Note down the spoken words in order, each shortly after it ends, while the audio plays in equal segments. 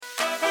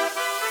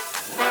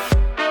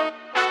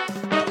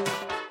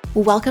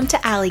Welcome to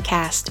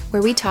AllieCast,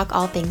 where we talk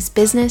all things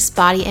business,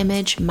 body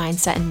image,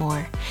 mindset, and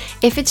more.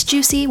 If it's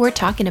juicy, we're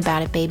talking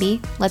about it,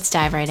 baby. Let's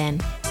dive right in.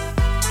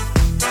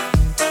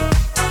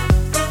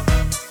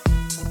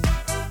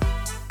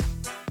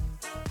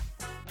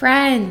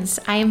 Friends,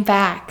 I am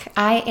back.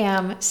 I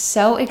am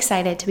so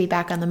excited to be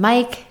back on the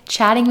mic,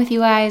 chatting with you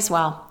guys.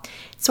 Well,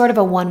 it's sort of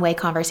a one-way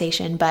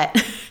conversation, but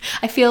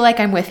I feel like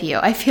I'm with you.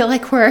 I feel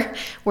like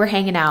we're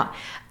hanging out.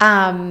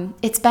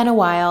 It's been a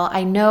while.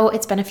 I know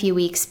it's been a few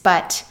weeks,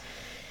 but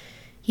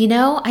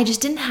I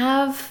just didn't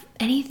have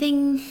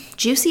anything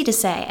juicy to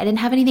say. I didn't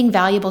have anything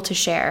valuable to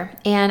share.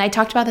 And I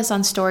talked about this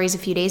on stories a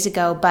few days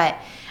ago, but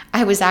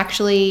I was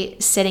actually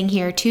sitting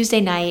here Tuesday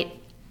night.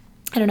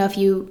 I don't know if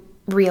you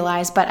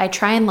realize, but I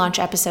try and launch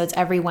episodes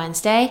every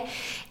Wednesday.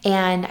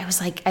 And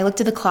I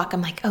looked at the clock.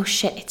 I'm like, oh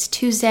shit, it's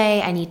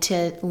Tuesday. I need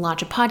to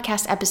launch a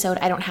podcast episode.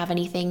 I don't have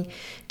anything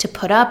to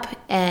put up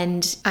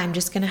and I'm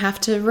just going to have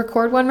to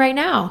record one right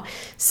now.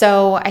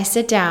 So I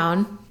sit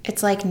down.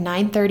 It's like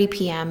 9:30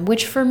 p.m.,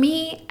 which for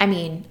me,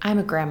 I'm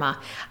a grandma.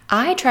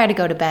 I try to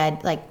go to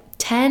bed like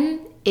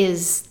 10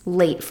 is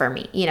late for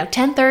me.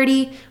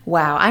 10:30,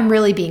 wow, I'm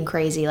really being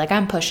crazy. Like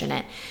I'm pushing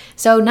it.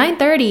 So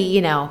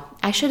 9:30,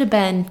 I should have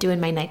been doing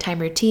my nighttime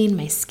routine,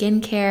 my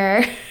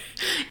skincare,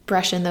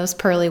 brushing those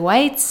pearly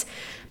whites.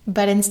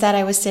 But instead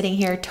I was sitting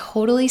here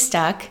totally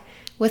stuck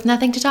with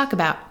nothing to talk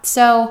about.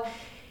 So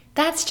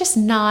that's just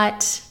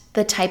not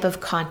the type of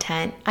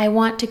content I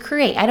want to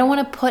create. I don't want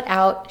to put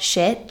out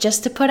shit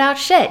just to put out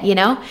shit,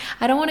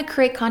 I don't want to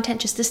create content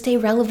just to stay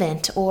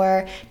relevant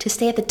or to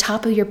stay at the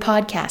top of your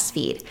podcast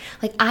feed.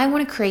 Like I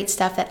want to create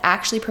stuff that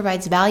actually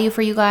provides value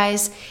for you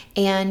guys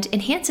and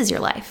enhances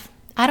your life.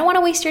 I don't want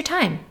to waste your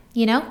time.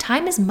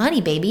 Time is money,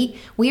 baby.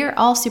 We are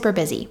all super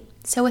busy.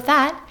 So with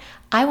that,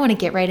 I want to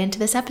get right into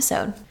this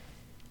episode.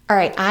 All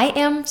right, I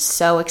am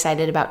so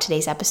excited about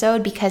today's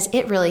episode because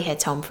it really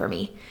hits home for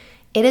me.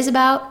 It is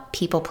about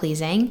people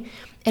pleasing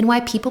and why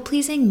people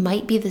pleasing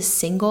might be the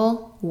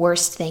single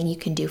worst thing you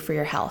can do for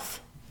your health.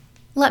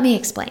 Let me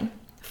explain.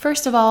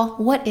 First of all,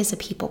 what is a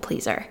people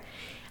pleaser?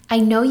 I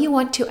know you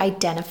want to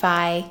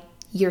identify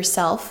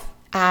yourself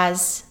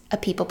as a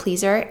people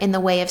pleaser in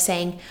the way of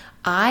saying,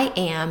 I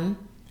am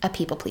a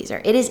people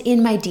pleaser. It is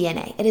in my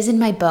DNA. It is in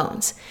my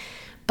bones.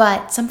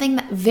 But something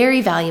very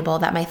valuable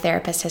that my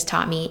therapist has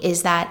taught me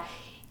is that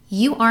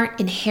you aren't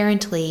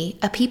inherently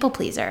a people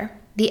pleaser.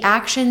 The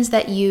actions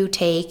that you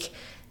take,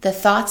 the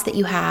thoughts that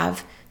you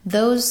have,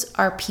 those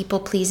are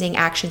people-pleasing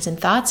actions and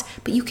thoughts,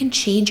 but you can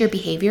change your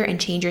behavior and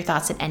change your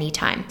thoughts at any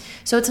time.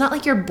 So it's not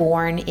like you're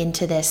born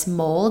into this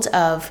mold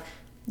of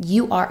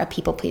you are a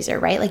people pleaser,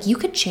 right? Like you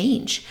could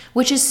change,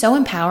 which is so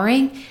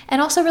empowering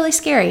and also really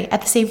scary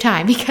at the same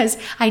time because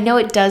I know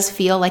it does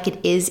feel like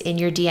it is in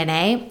your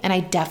DNA, and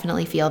I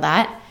definitely feel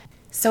that.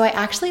 So I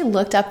actually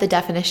looked up the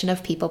definition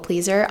of people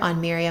pleaser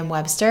on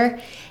Merriam-Webster,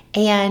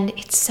 and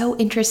it's so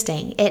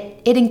interesting.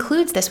 It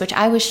includes this, which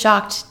I was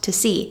shocked to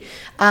see.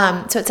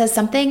 So it says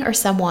something or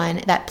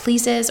someone that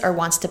pleases or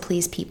wants to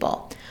please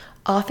people.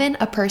 Often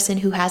a person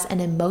who has an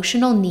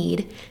emotional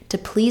need to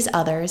please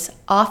others,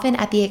 often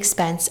at the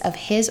expense of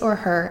his or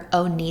her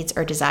own needs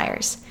or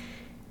desires.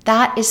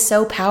 That is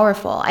so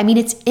powerful.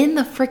 It's in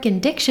the freaking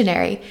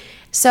dictionary.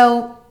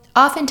 So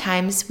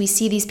oftentimes we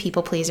see these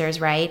people pleasers,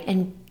 right?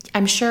 And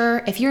I'm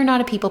sure if you're not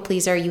a people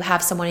pleaser, you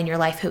have someone in your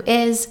life who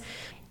is.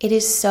 It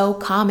is so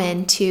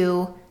common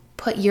to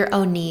put your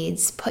own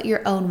needs, put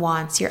your own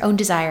wants, your own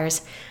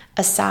desires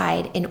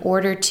aside in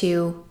order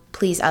to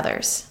please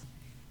others.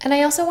 And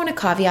I also want to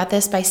caveat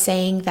this by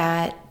saying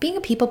that being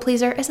a people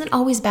pleaser isn't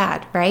always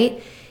bad,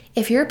 right?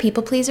 If you're a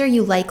people pleaser,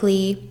 you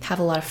likely have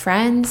a lot of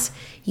friends,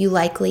 you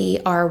likely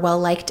are well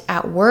liked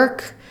at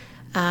work,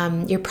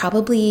 you're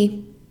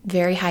probably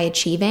very high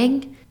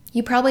achieving,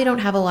 you probably don't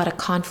have a lot of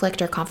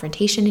conflict or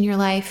confrontation in your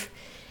life.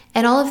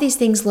 And all of these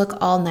things look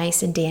all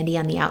nice and dandy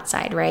on the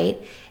outside, right?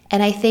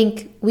 And I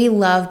think we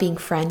love being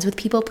friends with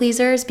people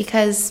pleasers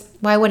because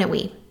why wouldn't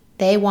we?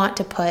 They want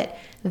to put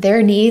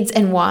their needs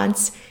and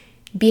wants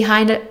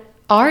behind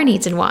our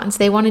needs and wants.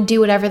 They want to do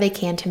whatever they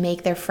can to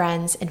make their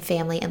friends and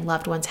family and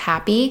loved ones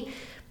happy.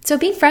 So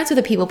being friends with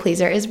a people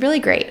pleaser is really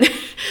great.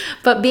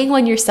 But being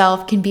one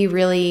yourself can be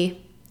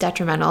really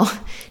detrimental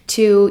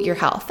to your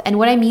health. And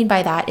what I mean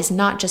by that is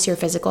not just your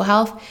physical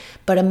health,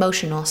 but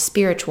emotional,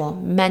 spiritual,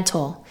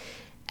 mental.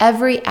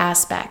 Every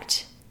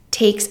aspect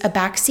takes a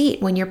back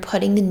seat when you're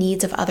putting the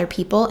needs of other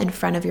people in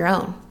front of your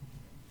own.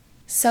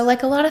 So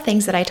like a lot of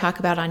things that I talk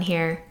about on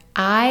here,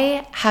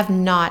 I have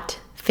not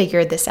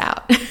figured this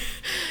out.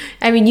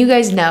 You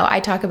guys know I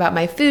talk about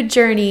my food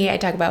journey, I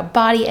talk about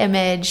body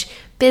image,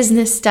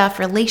 business stuff,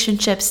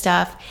 relationship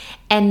stuff,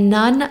 and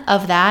none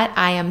of that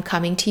I am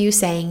coming to you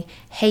saying,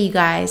 hey, you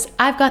guys,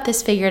 I've got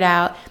this figured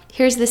out.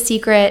 Here's the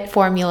secret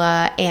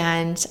formula,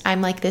 and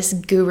I'm like this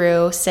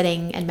guru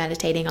sitting and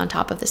meditating on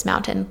top of this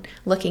mountain,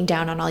 looking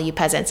down on all you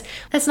peasants.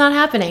 That's not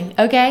happening,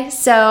 okay?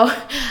 So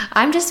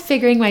I'm just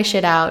figuring my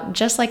shit out,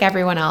 just like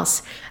everyone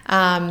else.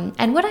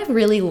 And what I've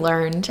really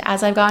learned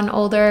as I've gotten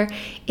older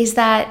is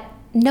that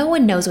no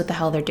one knows what the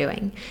hell they're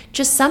doing.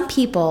 Just some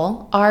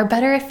people are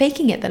better at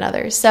faking it than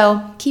others.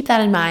 So keep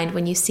that in mind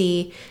when you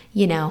see,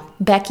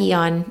 Becky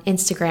on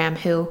Instagram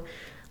who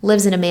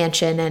lives in a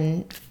mansion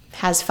and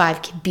has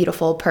 5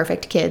 beautiful,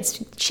 perfect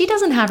kids. She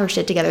doesn't have her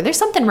shit together. There's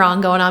something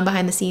wrong going on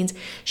behind the scenes.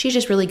 She's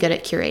just really good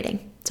at curating.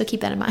 So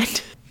keep that in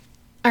mind.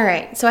 All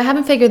right, so I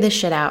haven't figured this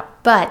shit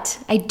out,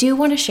 but I do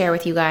want to share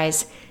with you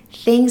guys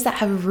things that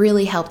have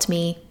really helped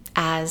me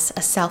as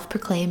a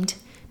self-proclaimed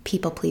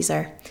people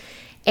pleaser.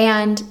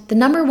 And the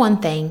number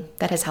one thing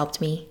that has helped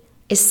me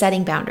is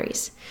setting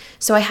boundaries.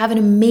 So I have an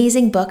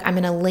amazing book I'm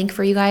going to link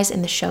for you guys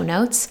in the show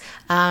notes.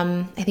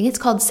 I think it's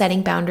called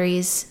Setting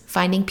Boundaries,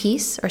 Finding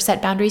Peace, or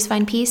Set Boundaries,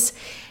 Find Peace.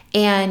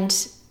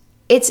 And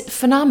it's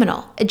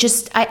phenomenal.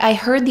 I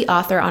heard the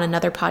author on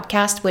another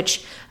podcast,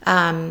 which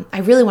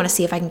I really want to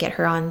see if I can get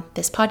her on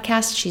this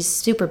podcast. She's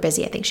super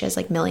busy. I think she has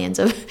like millions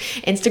of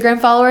Instagram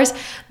followers,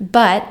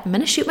 but I'm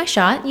going to shoot my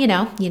shot. You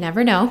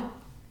never know.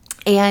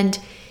 And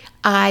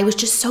I was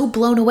just so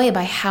blown away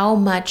by how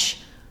much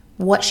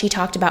what she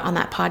talked about on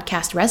that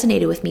podcast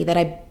resonated with me that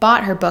I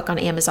bought her book on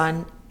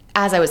Amazon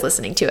as I was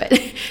listening to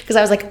it because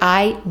I was like,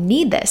 I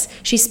need this.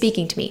 She's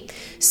speaking to me.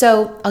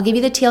 So I'll give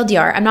you the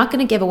TLDR. I'm not going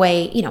to give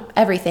away,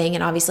 everything.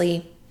 And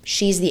obviously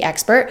she's the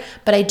expert,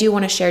 but I do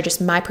want to share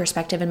just my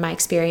perspective and my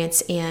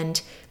experience and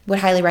would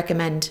highly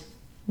recommend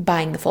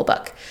buying the full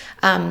book.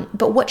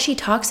 But what she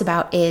talks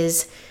about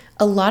is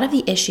a lot of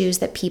the issues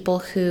that people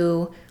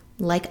who,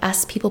 like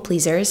us people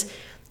pleasers,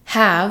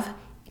 have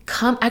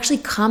actually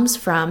comes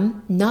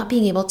from not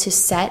being able to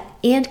set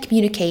and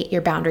communicate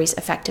your boundaries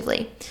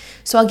effectively.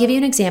 So I'll give you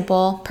an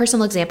example,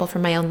 personal example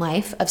from my own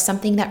life of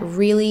something that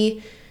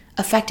really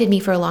affected me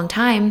for a long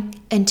time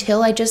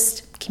until I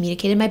just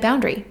communicated my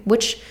boundary,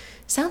 which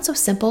sounds so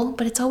simple,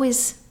 but it's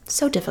always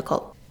so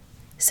difficult.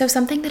 So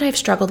something that I've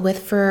struggled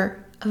with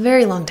for a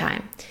very long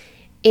time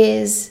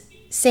is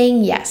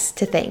saying yes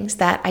to things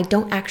that I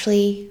don't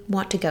actually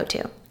want to go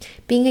to.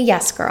 Being a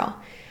yes girl.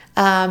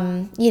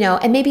 And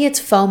maybe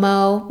it's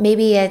FOMO,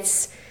 maybe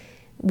it's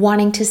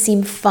wanting to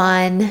seem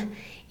fun,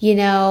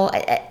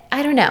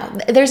 I don't know.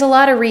 There's a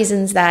lot of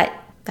reasons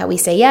that we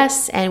say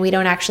yes and we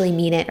don't actually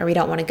mean it or we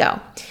don't want to go.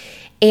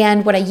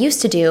 And what I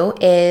used to do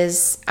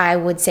is I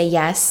would say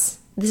yes.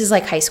 This is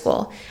like high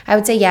school. I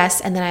would say yes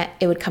and then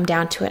it would come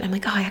down to it. I'm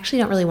like, I actually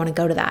don't really want to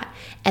go to that.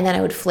 And then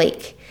I would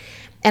flake.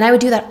 And I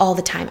would do that all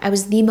the time. I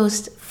was the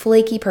most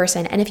flaky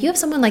person. And if you have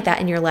someone like that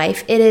in your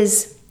life, it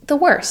is the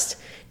worst.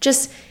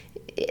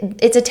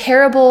 It's a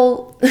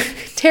terrible,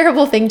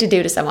 terrible thing to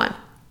do to someone.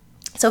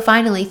 So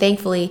finally,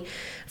 thankfully,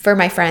 for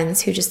my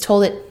friends who just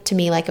told it to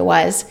me like it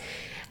was,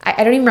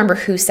 I don't even remember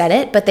who said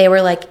it, but they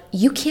were like,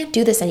 you can't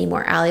do this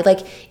anymore, Allie. Like,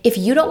 if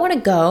you don't want to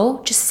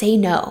go, just say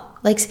no.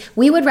 Like,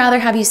 we would rather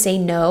have you say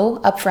no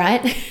up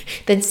front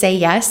than say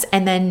yes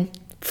and then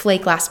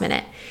flake last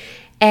minute.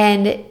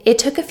 And it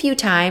took a few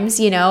times,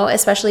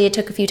 especially it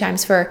took a few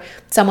times for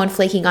someone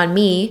flaking on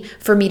me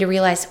for me to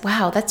realize,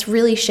 wow, that's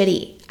really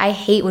shitty. I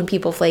hate when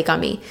people flake on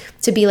me.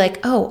 To be like,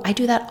 oh, I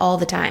do that all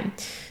the time.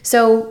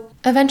 So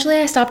eventually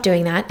I stopped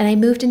doing that and I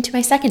moved into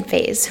my second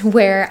phase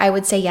where I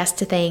would say yes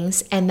to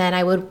things and then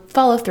I would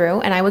follow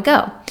through and I would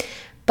go.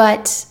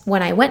 But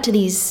when I went to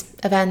these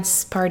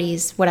events,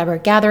 parties, whatever,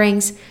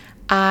 gatherings,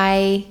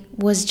 I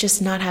was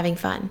just not having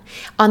fun.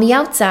 On the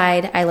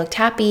outside, I looked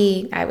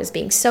happy, I was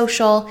being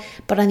social,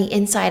 but on the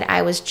inside,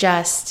 I was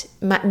just,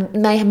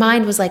 my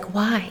mind was like,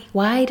 why?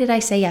 Why did I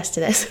say yes to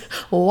this?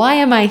 Why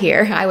am I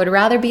here? I would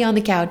rather be on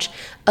the couch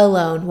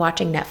alone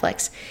watching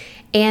Netflix.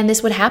 And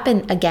this would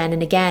happen again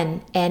and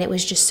again, and it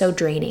was just so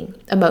draining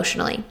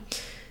emotionally.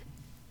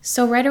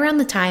 So right around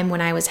the time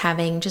when I was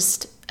having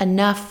just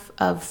enough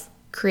of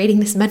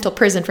creating this mental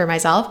prison for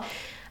myself,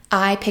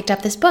 I picked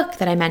up this book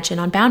that I mentioned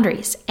on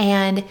boundaries,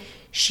 and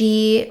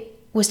she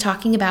was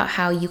talking about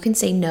how you can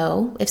say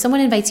no. If someone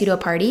invites you to a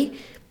party,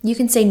 you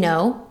can say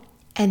no,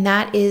 and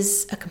that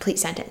is a complete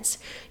sentence.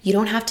 You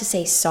don't have to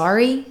say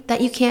sorry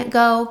that you can't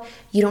go.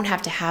 You don't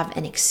have to have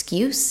an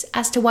excuse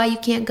as to why you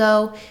can't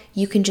go.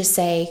 You can just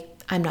say,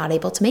 I'm not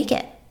able to make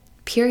it,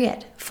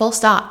 period, full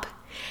stop.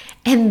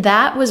 And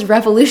that was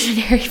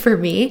revolutionary for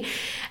me.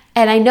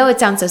 And I know it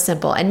sounds so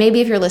simple, and maybe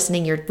if you're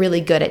listening, you're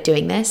really good at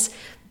doing this.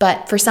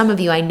 But for some of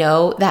you, I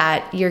know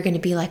that you're going to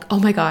be like, oh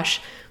my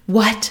gosh,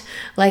 what?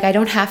 Like, I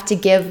don't have to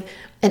give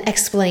an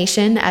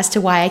explanation as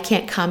to why I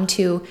can't come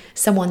to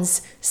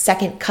someone's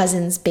second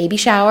cousin's baby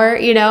shower,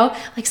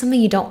 like something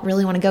you don't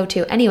really want to go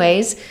to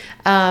anyways.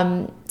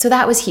 So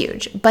that was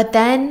huge. But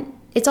then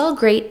it's all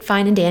great,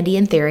 fine and dandy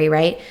in theory,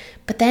 right?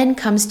 But then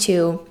comes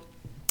to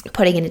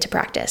putting it into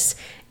practice,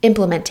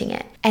 implementing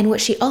it. And what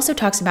she also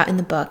talks about in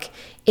the book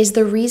is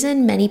the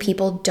reason many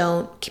people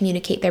don't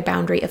communicate their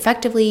boundary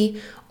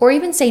effectively or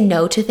even say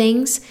no to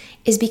things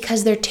is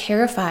because they're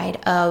terrified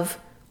of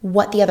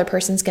what the other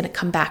person's going to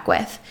come back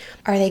with.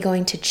 Are they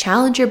going to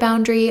challenge your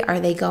boundary? Are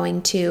they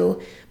going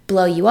to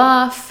blow you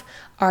off?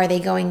 Are they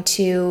going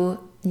to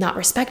not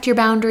respect your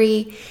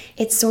boundary?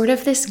 It's sort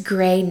of this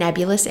gray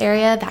nebulous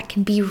area that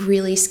can be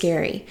really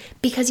scary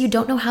because you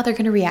don't know how they're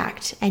going to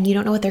react and you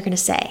don't know what they're going to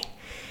say.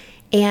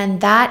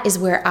 And that is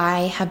where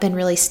I have been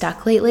really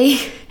stuck lately.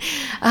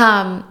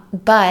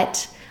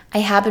 But I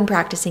have been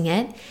practicing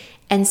it.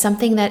 And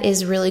something that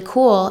is really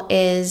cool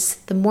is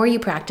the more you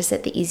practice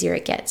it, the easier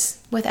it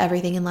gets with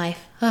everything in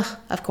life. Ugh,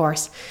 of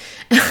course.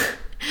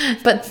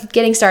 But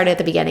getting started at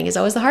the beginning is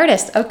always the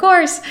hardest, of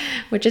course,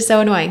 which is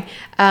so annoying.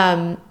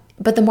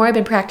 But the more I've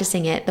been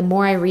practicing it, the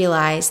more I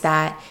realize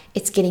that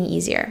it's getting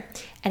easier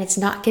and it's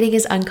not getting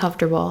as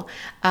uncomfortable,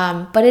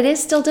 but it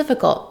is still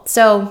difficult.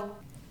 So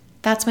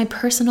that's my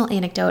personal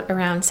anecdote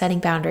around setting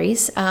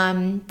boundaries.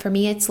 For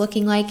me, it's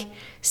looking like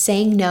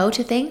saying no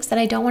to things that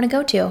I don't want to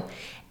go to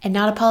and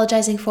not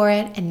apologizing for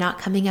it and not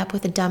coming up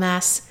with a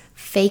dumbass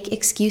fake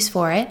excuse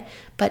for it,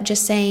 but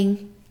just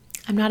saying,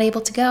 I'm not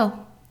able to go.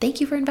 Thank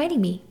you for inviting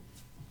me.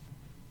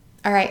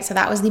 All right, so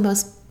that was the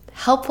most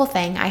helpful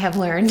thing I have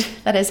learned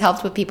that has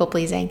helped with people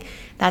pleasing.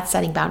 That's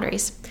setting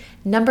boundaries.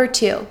 Number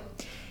 2,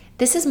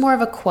 this is more of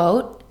a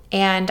quote,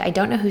 and I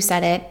don't know who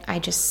said it. I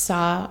just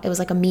saw, it was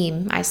like a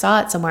meme. I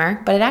saw it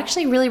somewhere, but it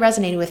actually really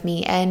resonated with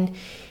me, and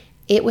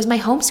it was my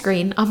home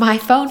screen on my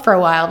phone for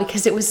a while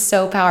because it was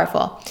so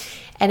powerful.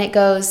 And it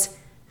goes,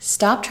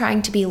 stop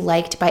trying to be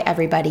liked by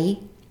everybody.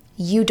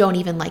 You don't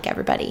even like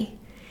everybody.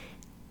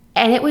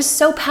 And it was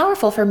so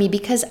powerful for me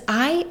because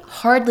I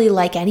hardly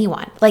like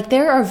anyone. Like,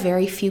 there are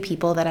very few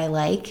people that I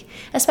like,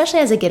 especially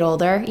as I get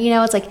older. You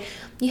know, it's like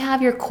you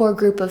have your core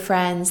group of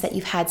friends that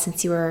you've had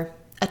since you were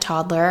a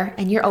toddler,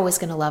 and you're always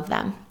going to love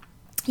them.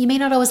 You may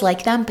not always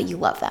like them, but you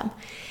love them.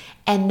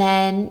 And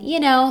then, you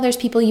know, there's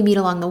people you meet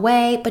along the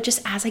way, but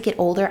just as I get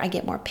older, I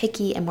get more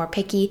picky, and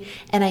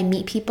I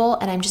meet people,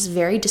 and I'm just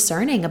very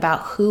discerning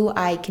about who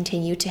I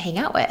continue to hang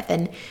out with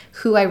and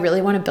who I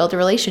really want to build a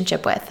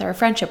relationship with or a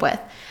friendship with.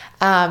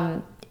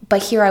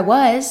 But here I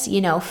was,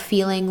 you know,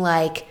 feeling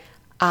like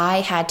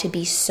I had to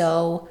be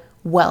so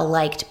well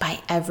liked by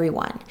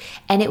everyone.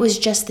 And it was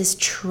just this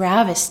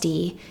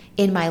travesty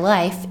in my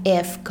life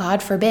if,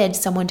 God forbid,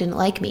 someone didn't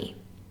like me.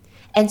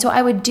 And so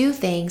I would do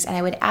things and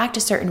I would act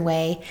a certain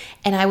way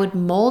and I would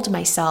mold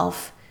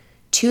myself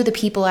to the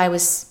people I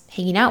was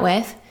hanging out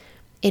with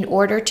in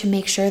order to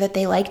make sure that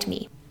they liked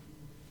me.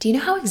 Do you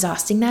know how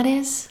exhausting that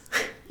is?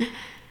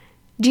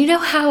 Do you know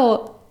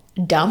how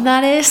dumb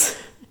that is?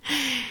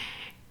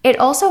 It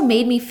also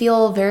made me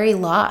feel very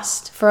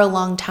lost for a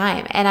long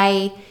time. And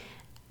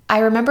I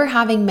remember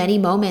having many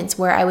moments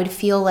where I would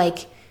feel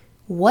like,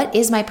 what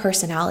is my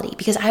personality?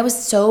 Because I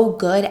was so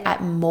good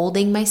at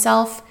molding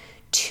myself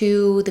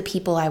to the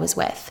people I was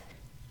with.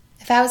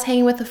 If I was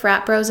hanging with the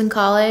frat bros in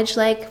college,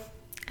 like,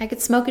 I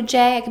could smoke a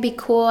J, I could be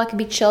cool, I could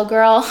be chill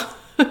girl.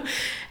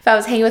 If I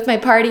was hanging with my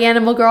party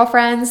animal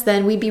girlfriends,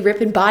 then we'd be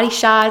ripping body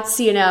shots,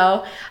 you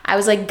know. I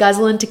was like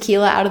guzzling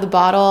tequila out of the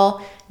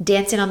bottle,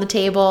 dancing on the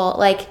table.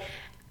 Like,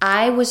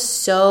 I was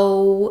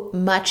so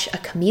much a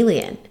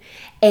chameleon.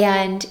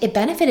 And it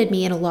benefited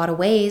me in a lot of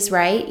ways,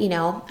 right? You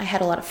know, I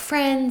had a lot of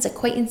friends,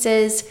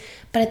 acquaintances,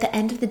 but at the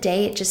end of the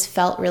day, it just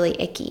felt really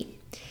icky.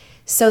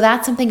 So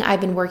that's something I've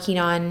been working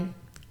on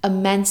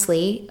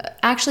immensely,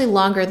 actually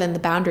longer than the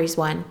boundaries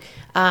one.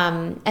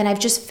 And I've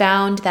just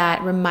found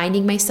that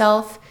reminding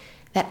myself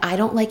that I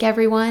don't like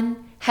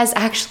everyone has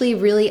actually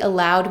really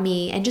allowed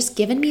me and just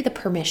given me the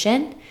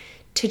permission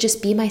to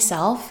just be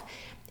myself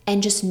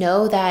and just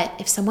know that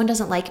if someone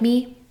doesn't like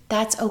me,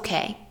 that's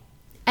okay.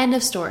 End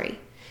of story.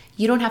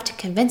 You don't have to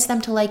convince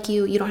them to like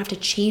you. You don't have to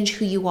change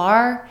who you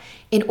are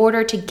in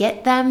order to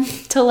get them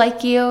to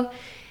like you.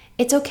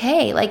 It's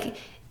okay. Like,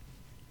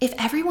 if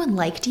everyone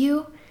liked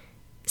you,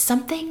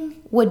 something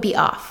would be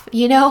off,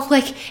 you know?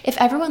 Like, if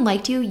everyone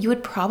liked you, you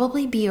would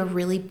probably be a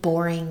really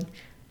boring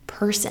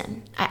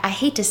person. I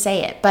hate to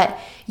say it, but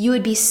you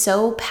would be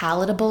so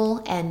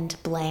palatable and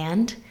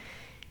bland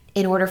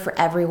in order for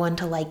everyone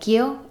to like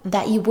you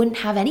that you wouldn't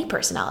have any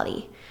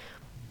personality.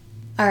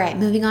 All right,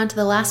 moving on to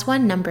the last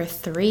one, number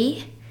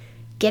 3,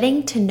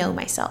 getting to know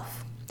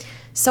myself.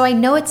 So I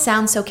know it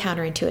sounds so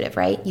counterintuitive,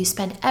 right? You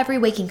spend every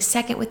waking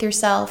second with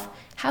yourself.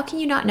 How can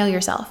you not know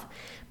yourself?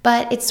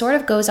 But it sort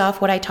of goes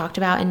off what I talked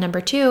about in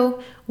number 2,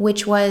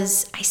 which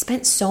was I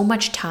spent so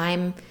much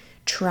time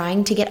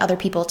trying to get other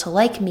people to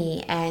like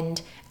me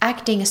and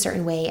acting a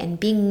certain way and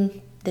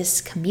being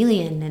this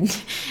chameleon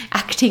and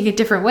acting a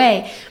different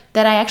way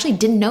that I actually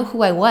didn't know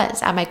who I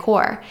was at my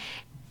core.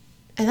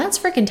 And that's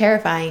freaking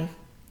terrifying.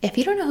 If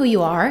you don't know who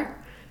you are,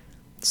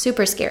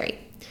 super scary.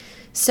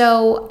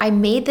 So I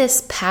made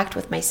this pact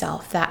with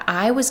myself that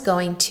I was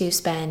going to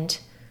spend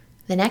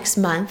the next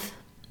month,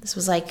 this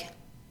was like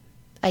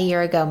a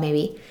year ago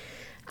maybe,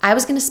 I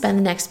was going to spend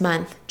the next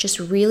month just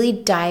really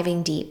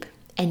diving deep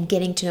and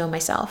getting to know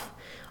myself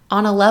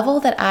on a level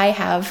that I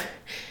have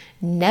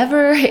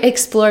never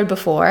explored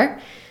before.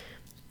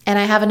 And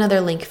I have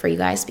another link for you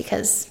guys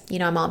because, you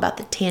know, I'm all about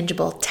the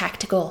tangible,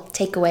 tactical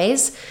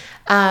takeaways.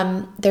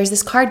 There's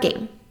this card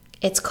game.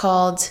 It's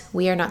called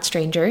We Are Not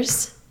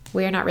Strangers.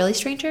 We Are Not Really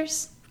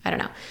Strangers? I don't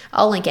know.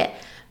 I'll link it.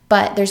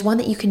 But there's one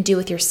that you can do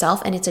with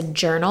yourself, and it's a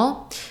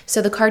journal.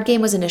 So the card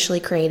game was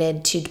initially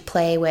created to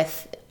play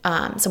with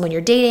someone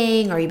you're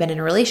dating or you've been in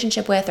a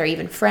relationship with or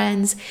even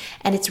friends.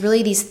 And it's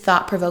really these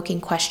thought-provoking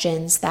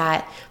questions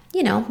that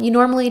you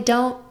normally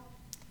don't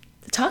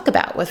talk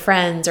about with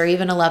friends or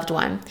even a loved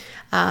one.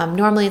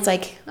 Normally it's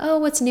like, oh,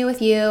 what's new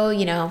with you?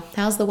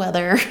 How's the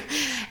weather?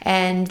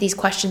 And these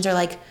questions are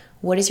like,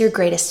 what is your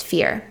greatest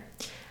fear?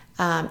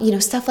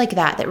 Stuff like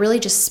that really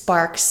just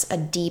sparks a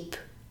deep,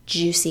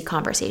 juicy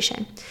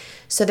conversation.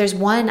 So there's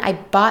one, I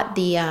bought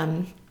the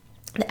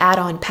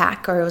add-on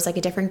pack, or it was like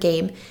a different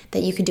game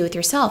that you can do with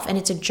yourself. And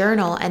it's a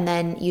journal, and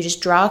then you just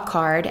draw a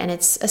card, and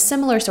it's a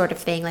similar sort of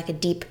thing, like a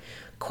deep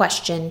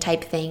question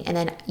type thing. And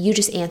then you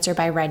just answer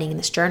by writing in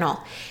this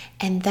journal.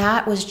 And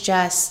that was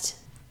just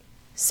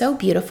so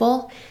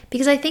beautiful,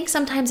 because I think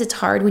sometimes it's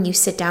hard when you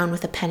sit down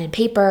with a pen and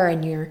paper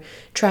and you're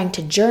trying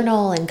to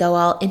journal and go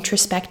all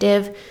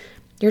introspective.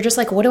 You're just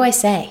like, what do I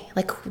say?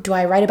 Like, do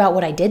I write about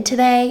what I did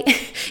today?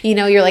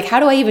 You're like,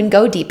 how do I even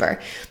go deeper?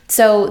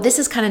 So this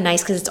is kind of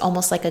nice because it's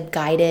almost like a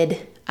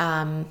guided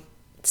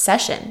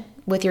session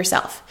with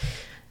yourself.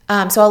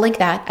 So I'll link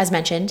that as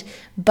mentioned,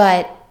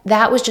 but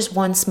that was just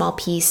one small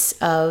piece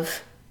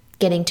of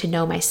getting to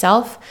know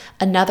myself.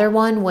 Another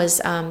one was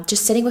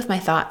just sitting with my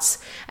thoughts.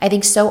 I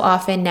think so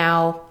often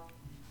now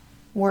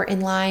we're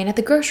in line at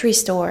the grocery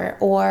store,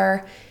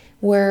 or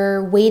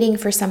we're waiting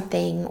for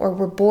something, or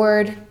we're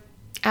bored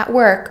at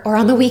work or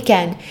on the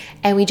weekend,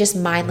 and we just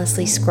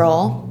mindlessly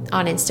scroll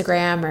on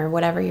Instagram or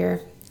whatever your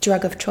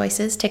drug of choice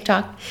is,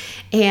 TikTok,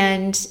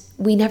 and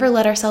we never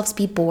let ourselves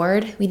be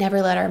bored. We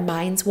never let our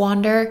minds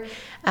wander,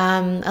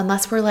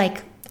 unless we're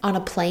like on a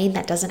plane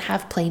that doesn't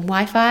have plane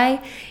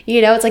Wi-Fi.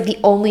 It's like the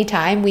only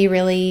time we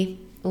really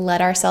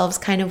let ourselves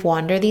kind of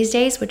wander these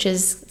days, which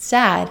is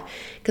sad.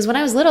 Because when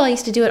I was little, I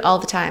used to do it all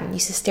the time. I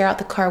used to stare out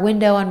the car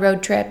window on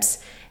road trips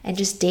and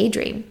just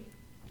daydream.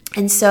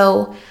 And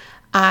so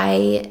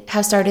I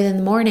have started in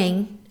the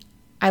morning,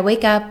 I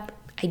wake up,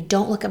 I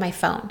don't look at my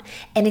phone.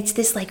 And it's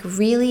this like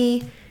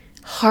really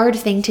hard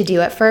thing to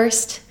do at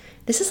first.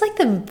 This is like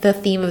the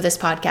theme of this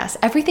podcast.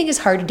 Everything is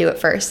hard to do at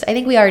first. I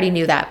think we already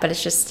knew that, but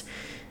it's just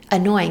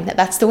annoying that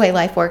that's the way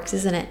life works,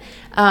 isn't it?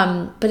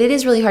 But it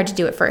is really hard to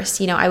do at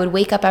first. I would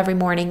wake up every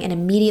morning and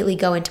immediately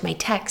go into my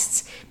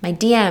texts, my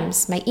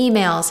DMs, my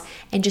emails,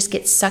 and just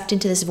get sucked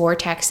into this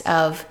vortex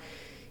of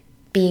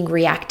being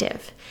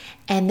reactive.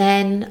 And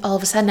then all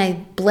of a sudden I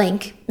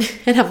blink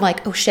and I'm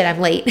like, oh shit, I'm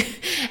late.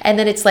 And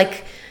then it's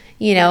like,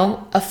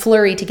 a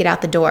flurry to get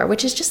out the door,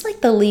 which is just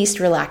like the least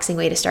relaxing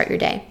way to start your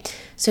day.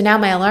 So now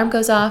my alarm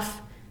goes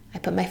off. I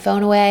put my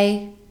phone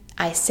away.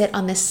 I sit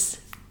on this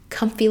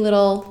comfy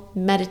little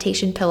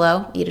meditation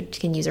pillow. You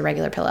can use a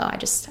regular pillow.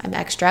 I'm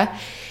extra.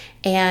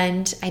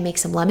 And I make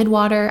some lemon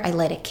water. I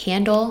light a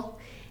candle.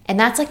 And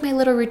that's like my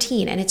little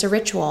routine. And it's a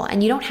ritual.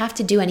 And you don't have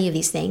to do any of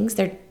these things.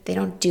 They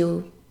don't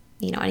do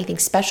anything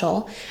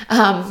special.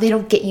 They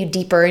don't get you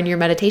deeper in your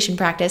meditation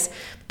practice,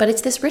 but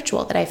it's this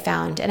ritual that I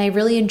found and I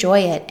really enjoy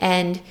it.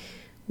 And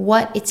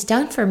what it's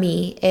done for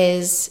me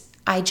is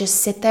I just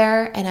sit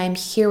there and I'm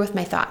here with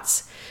my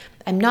thoughts.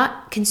 I'm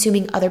not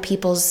consuming other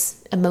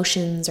people's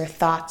emotions or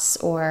thoughts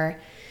or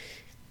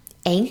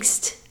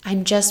angst.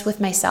 I'm just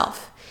with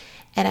myself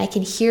and I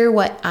can hear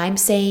what I'm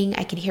saying.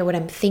 I can hear what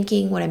I'm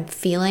thinking, what I'm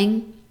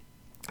feeling.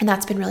 And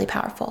that's been really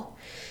powerful.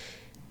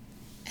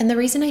 And the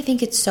reason I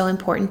think it's so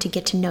important to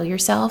get to know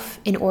yourself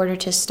in order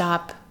to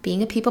stop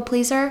being a people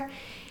pleaser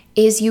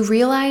is you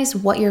realize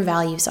what your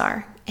values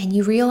are and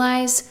you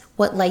realize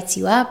what lights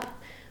you up,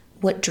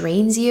 what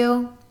drains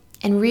you,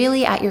 and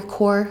really at your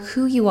core,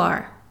 who you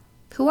are.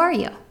 Who are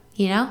you?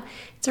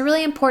 It's a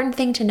really important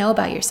thing to know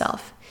about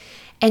yourself.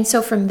 And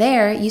so from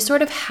there, you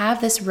sort of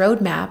have this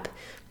roadmap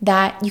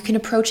that you can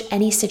approach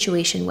any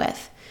situation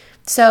with.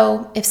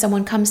 So if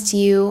someone comes to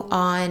you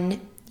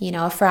on,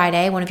 a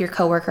Friday, one of your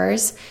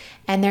coworkers,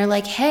 and they're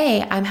like,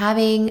 hey, I'm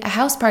having a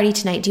house party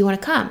tonight. Do you want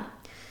to come?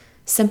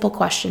 Simple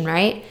question,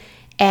 right?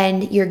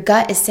 And your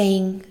gut is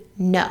saying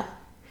no.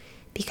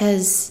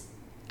 Because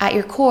at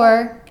your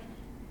core,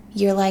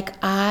 you're like,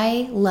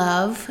 I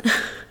love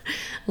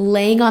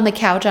laying on the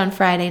couch on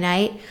Friday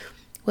night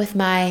with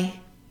my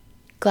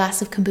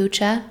glass of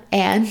kombucha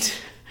and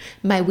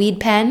my weed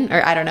pen,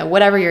 or I don't know,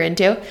 whatever you're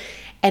into,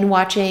 and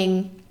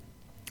watching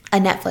a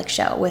Netflix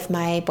show with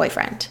my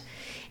boyfriend.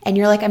 And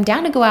you're like, I'm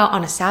down to go out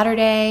on a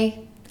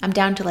Saturday. I'm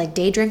down to like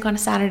day drink on a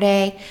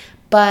Saturday,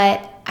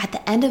 but at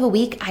the end of a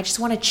week, I just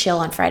want to chill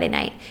on Friday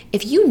night.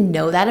 If you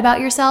know that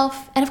about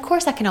yourself, and of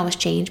course that can always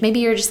change.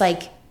 Maybe you're just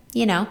like,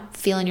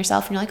 feeling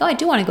yourself and you're like, oh, I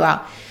do want to go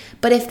out.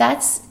 But if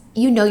that's,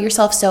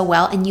 yourself so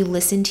well and you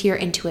listen to your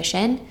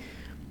intuition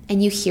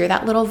and you hear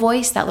that little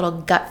voice, that little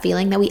gut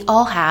feeling that we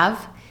all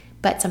have,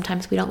 but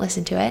sometimes we don't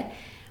listen to it,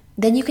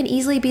 then you can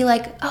easily be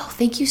like, oh,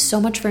 thank you so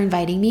much for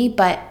inviting me,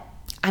 but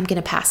I'm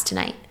going to pass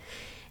tonight.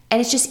 And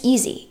it's just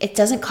easy. It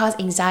doesn't cause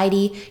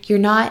anxiety. You're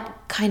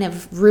not kind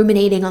of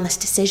ruminating on this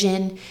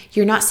decision.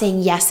 You're not saying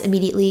yes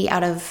immediately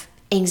out of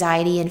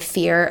anxiety and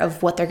fear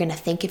of what they're going to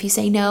think if you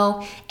say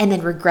no, and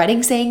then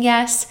regretting saying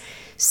yes.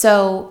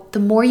 So the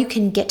more you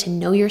can get to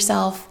know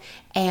yourself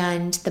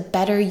and the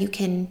better you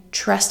can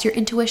trust your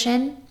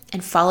intuition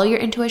and follow your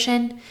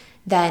intuition,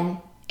 then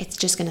it's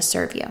just going to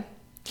serve you.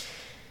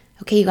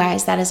 Okay, you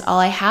guys, that is all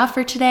I have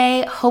for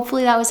today.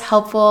 Hopefully that was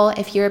helpful.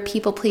 If you're a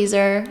people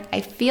pleaser,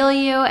 I feel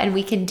you, and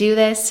we can do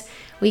this.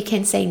 We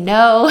can say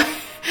no.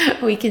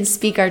 We can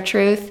speak our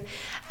truth.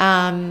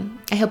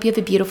 I hope you have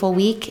a beautiful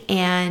week.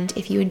 And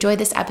if you enjoyed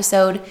this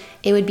episode,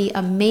 it would be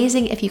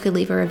amazing if you could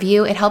leave a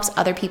review. It helps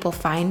other people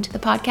find the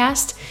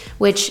podcast,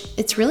 which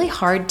it's really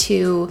hard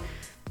to,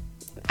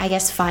 I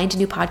guess, find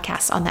new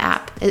podcasts on the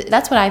app.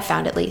 That's what I've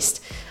found, at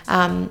least.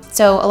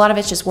 So a lot of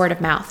it's just word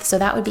of mouth. So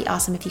that would be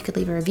awesome if you could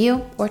leave a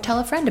review or tell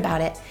a friend about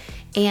it.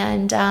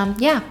 And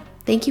yeah,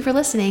 thank you for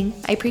listening.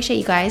 I appreciate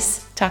you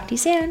guys. Talk to you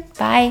soon.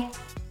 Bye.